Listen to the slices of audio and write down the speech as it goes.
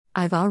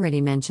I've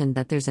already mentioned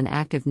that there's an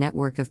active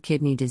network of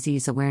kidney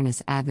disease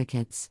awareness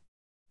advocates.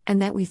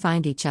 And that we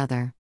find each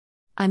other.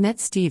 I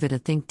met Steve at a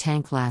think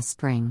tank last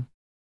spring.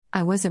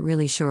 I wasn't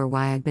really sure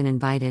why I'd been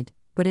invited,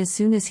 but as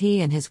soon as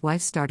he and his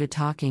wife started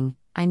talking,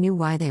 I knew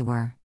why they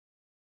were.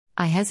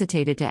 I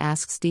hesitated to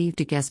ask Steve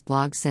to guest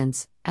blog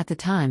since, at the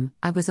time,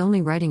 I was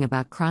only writing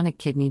about chronic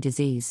kidney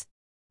disease.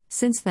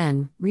 Since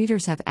then,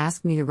 readers have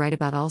asked me to write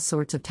about all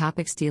sorts of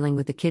topics dealing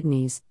with the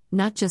kidneys,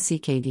 not just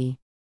CKD.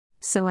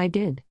 So I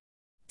did.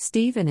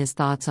 Steve and his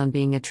thoughts on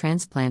being a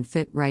transplant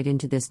fit right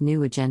into this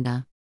new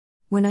agenda.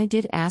 When I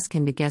did ask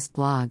him to guest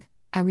blog,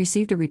 I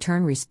received a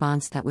return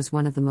response that was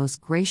one of the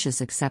most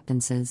gracious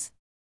acceptances.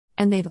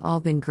 And they've all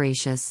been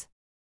gracious.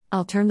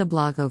 I'll turn the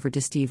blog over to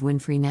Steve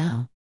Winfrey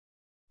now.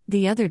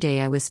 The other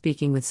day I was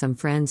speaking with some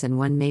friends and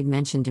one made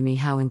mention to me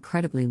how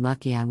incredibly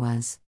lucky I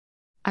was.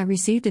 I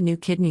received a new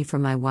kidney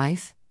from my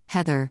wife,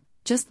 Heather,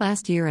 just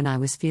last year and I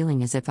was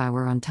feeling as if I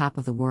were on top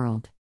of the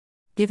world.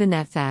 Given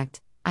that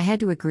fact, I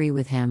had to agree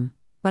with him,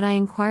 but I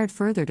inquired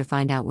further to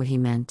find out what he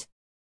meant.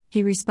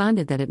 He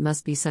responded that it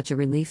must be such a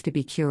relief to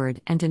be cured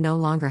and to no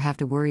longer have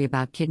to worry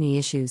about kidney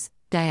issues,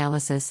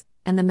 dialysis,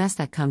 and the mess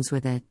that comes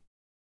with it.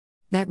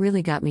 That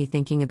really got me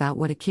thinking about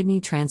what a kidney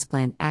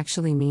transplant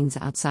actually means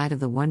outside of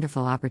the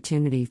wonderful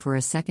opportunity for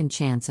a second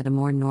chance at a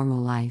more normal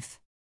life.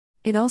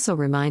 It also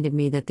reminded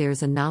me that there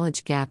is a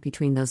knowledge gap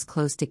between those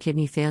close to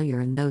kidney failure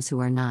and those who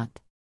are not.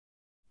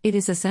 It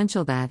is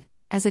essential that,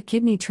 as a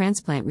kidney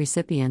transplant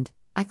recipient,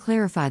 I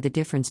clarify the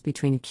difference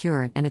between a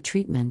cure and a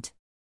treatment.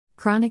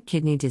 Chronic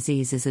kidney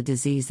disease is a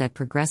disease that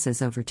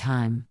progresses over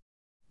time.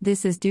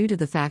 This is due to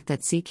the fact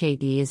that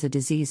CKD is a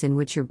disease in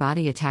which your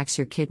body attacks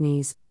your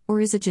kidneys, or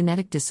is a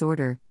genetic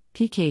disorder,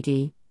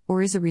 PKD,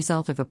 or is a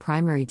result of a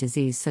primary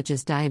disease such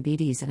as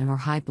diabetes and/or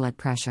high blood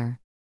pressure.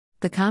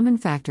 The common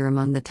factor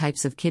among the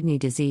types of kidney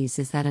disease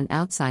is that an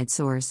outside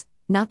source,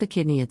 not the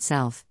kidney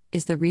itself,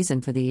 is the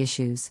reason for the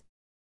issues.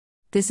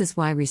 This is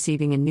why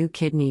receiving a new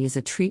kidney is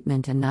a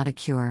treatment and not a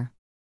cure.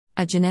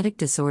 A genetic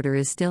disorder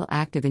is still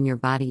active in your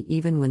body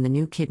even when the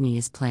new kidney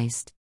is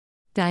placed.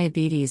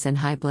 Diabetes and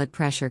high blood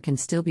pressure can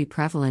still be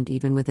prevalent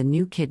even with a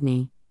new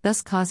kidney,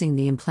 thus causing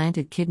the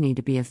implanted kidney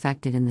to be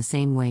affected in the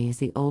same way as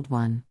the old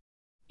one.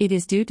 It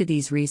is due to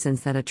these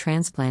reasons that a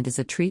transplant is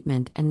a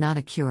treatment and not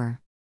a cure.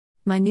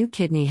 My new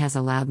kidney has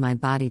allowed my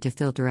body to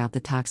filter out the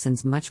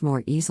toxins much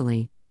more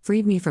easily,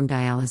 freed me from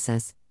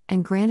dialysis,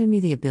 and granted me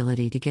the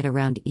ability to get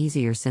around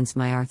easier since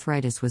my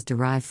arthritis was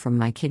derived from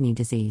my kidney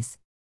disease.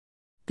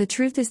 The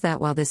truth is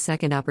that while this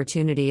second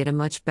opportunity at a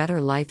much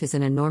better life is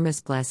an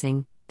enormous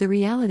blessing, the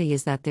reality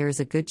is that there is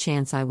a good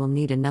chance I will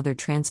need another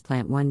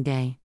transplant one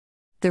day.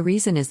 The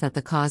reason is that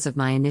the cause of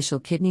my initial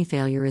kidney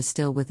failure is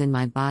still within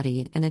my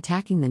body and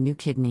attacking the new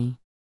kidney.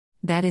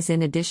 That is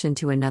in addition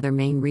to another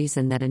main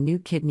reason that a new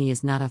kidney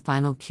is not a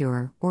final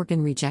cure,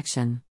 organ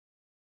rejection.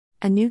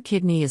 A new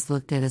kidney is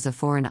looked at as a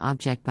foreign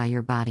object by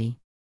your body.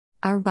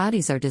 Our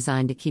bodies are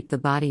designed to keep the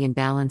body in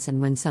balance,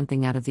 and when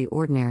something out of the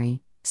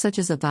ordinary, such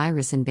as a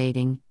virus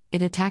invading,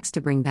 it attacks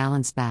to bring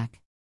balance back.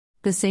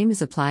 The same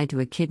is applied to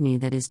a kidney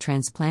that is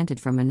transplanted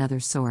from another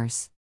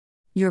source.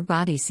 Your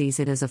body sees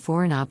it as a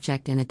foreign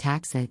object and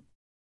attacks it.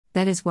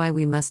 That is why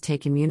we must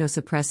take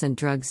immunosuppressant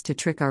drugs to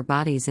trick our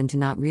bodies into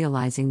not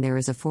realizing there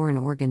is a foreign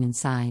organ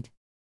inside.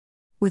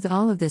 With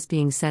all of this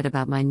being said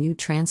about my new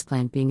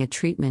transplant being a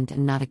treatment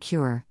and not a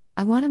cure,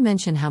 I want to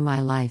mention how my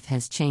life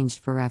has changed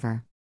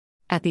forever.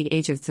 At the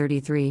age of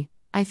 33,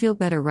 I feel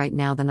better right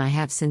now than I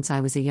have since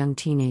I was a young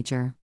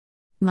teenager.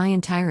 My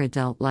entire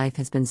adult life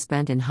has been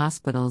spent in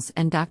hospitals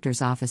and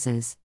doctors'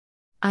 offices.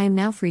 I am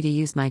now free to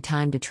use my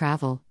time to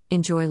travel,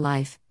 enjoy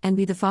life, and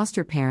be the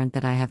foster parent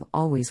that I have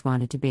always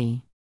wanted to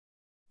be.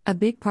 A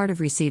big part of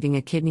receiving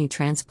a kidney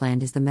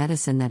transplant is the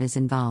medicine that is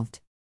involved.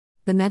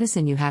 The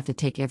medicine you have to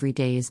take every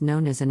day is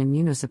known as an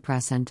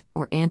immunosuppressant,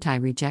 or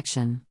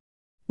anti-rejection.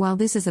 While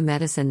this is a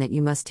medicine that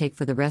you must take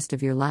for the rest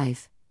of your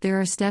life, there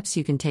are steps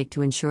you can take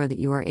to ensure that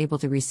you are able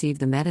to receive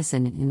the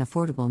medicine in an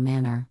affordable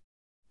manner.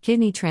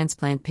 Kidney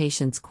transplant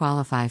patients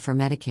qualify for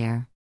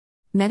Medicare.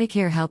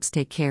 Medicare helps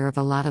take care of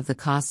a lot of the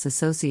costs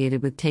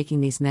associated with taking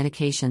these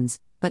medications,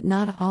 but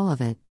not all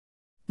of it.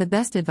 The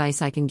best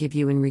advice I can give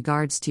you in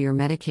regards to your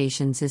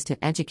medications is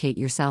to educate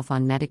yourself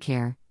on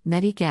Medicare,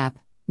 Medigap,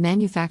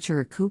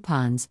 manufacturer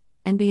coupons,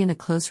 and be in a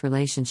close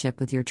relationship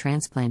with your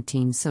transplant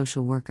team's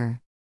social worker.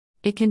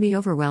 It can be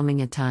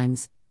overwhelming at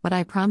times, but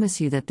I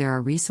promise you that there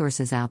are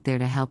resources out there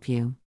to help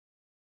you.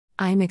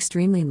 I am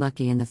extremely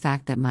lucky in the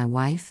fact that my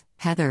wife,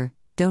 Heather,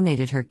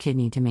 donated her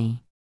kidney to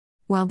me.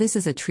 While this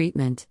is a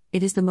treatment,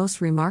 it is the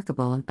most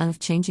remarkable and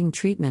life-changing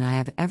treatment I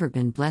have ever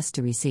been blessed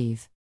to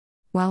receive.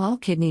 While all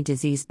kidney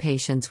disease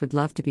patients would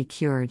love to be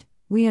cured,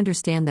 we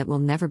understand that will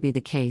never be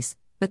the case,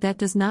 but that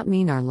does not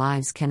mean our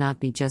lives cannot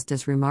be just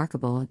as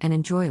remarkable and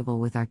enjoyable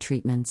with our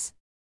treatments.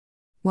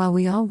 While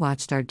we all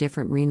watched our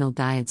different renal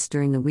diets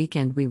during the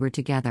weekend we were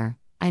together,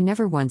 I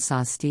never once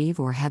saw Steve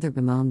or Heather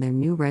bemoan their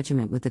new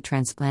regimen with the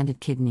transplanted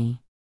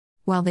kidney.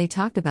 While they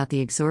talked about the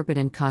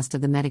exorbitant cost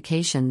of the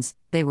medications,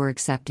 they were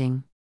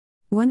accepting.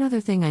 One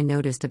other thing I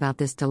noticed about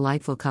this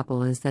delightful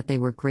couple is that they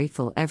were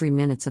grateful every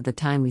minute of the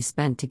time we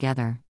spent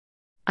together.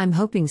 I'm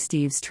hoping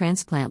Steve's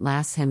transplant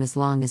lasts him as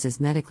long as is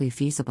medically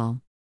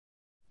feasible.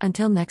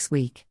 Until next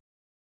week.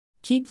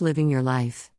 Keep living your life.